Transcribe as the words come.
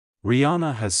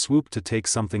Rihanna has swooped to take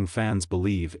something fans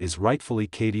believe is rightfully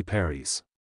Katy Perry's.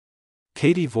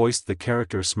 Katy voiced the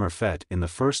character Smurfette in the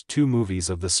first two movies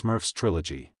of the Smurfs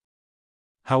trilogy.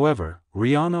 However,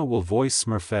 Rihanna will voice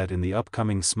Smurfette in the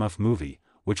upcoming Smurf movie,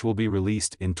 which will be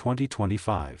released in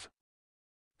 2025.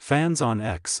 Fans on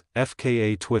X,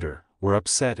 FKA Twitter, were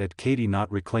upset at Katy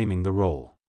not reclaiming the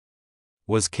role.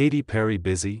 Was Katy Perry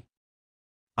busy?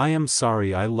 "I am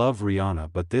sorry, I love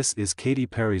Rihanna, but this is Katy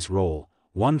Perry's role,"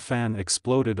 one fan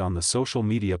exploded on the social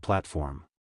media platform.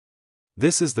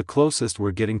 "This is the closest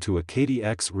we're getting to a Katy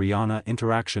x Rihanna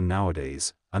interaction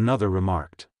nowadays," another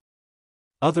remarked.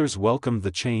 Others welcomed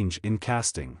the change in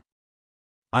casting.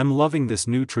 "I'm loving this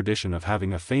new tradition of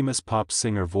having a famous pop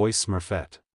singer voice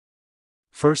Smurfette.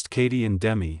 First Katy and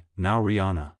Demi, now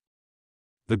Rihanna.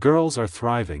 The girls are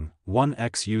thriving," one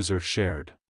X-user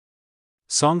shared.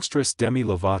 Songstress Demi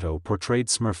Lovato portrayed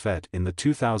Smurfette in the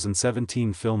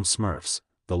 2017 film Smurfs,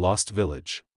 The Lost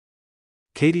Village.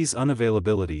 Katy's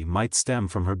unavailability might stem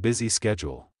from her busy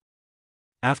schedule.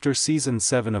 After Season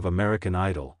 7 of American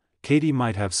Idol, Katy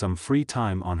might have some free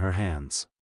time on her hands.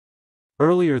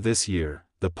 Earlier this year,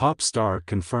 the pop star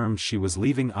confirmed she was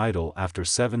leaving Idol after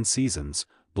 7 seasons,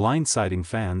 blindsiding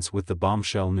fans with the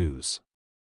bombshell news.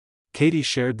 Katy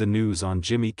shared the news on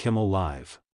Jimmy Kimmel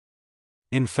Live.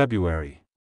 In February.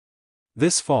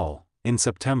 "This fall, in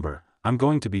September, I'm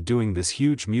going to be doing this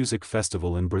huge music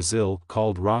festival in Brazil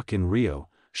called Rock in Rio,"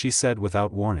 she said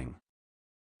without warning.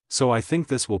 "So I think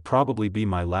this will probably be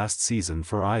my last season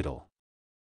for Idol."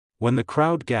 When the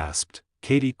crowd gasped,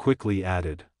 Katy quickly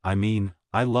added, "I mean,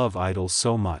 I love Idol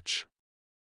so much.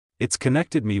 It's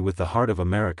connected me with the heart of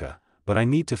America, but I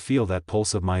need to feel that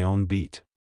pulse of my own beat."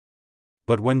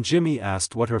 But when Jimmy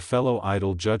asked what her fellow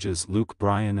Idol judges Luke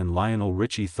Bryan and Lionel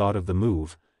Richie thought of the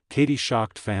move, Katy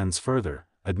shocked fans further,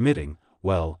 admitting,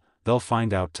 "Well, they'll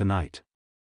find out tonight."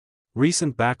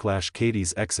 Recent backlash: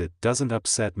 Katy's exit doesn't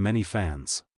upset many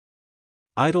fans.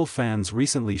 Idol fans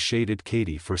recently shaded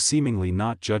Katy for seemingly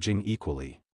not judging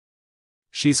equally.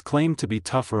 She's claimed to be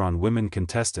tougher on women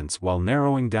contestants while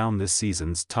narrowing down this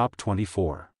season's top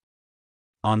 24.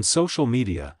 On social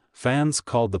media, fans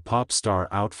called the pop star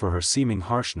out for her seeming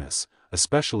harshness,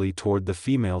 especially toward the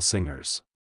female singers.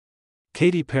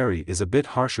 "Katy Perry is a bit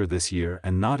harsher this year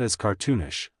and not as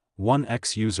cartoonish," one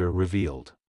X-user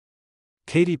revealed.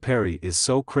 "Katy Perry is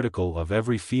so critical of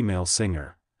every female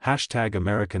singer,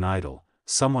 #American Idol,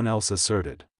 someone else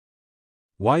asserted.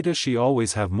 "Why does she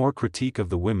always have more critique of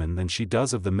the women than she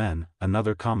does of the men?"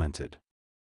 another commented.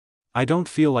 "I don't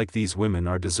feel like these women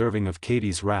are deserving of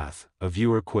Katy's wrath," a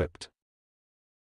viewer quipped.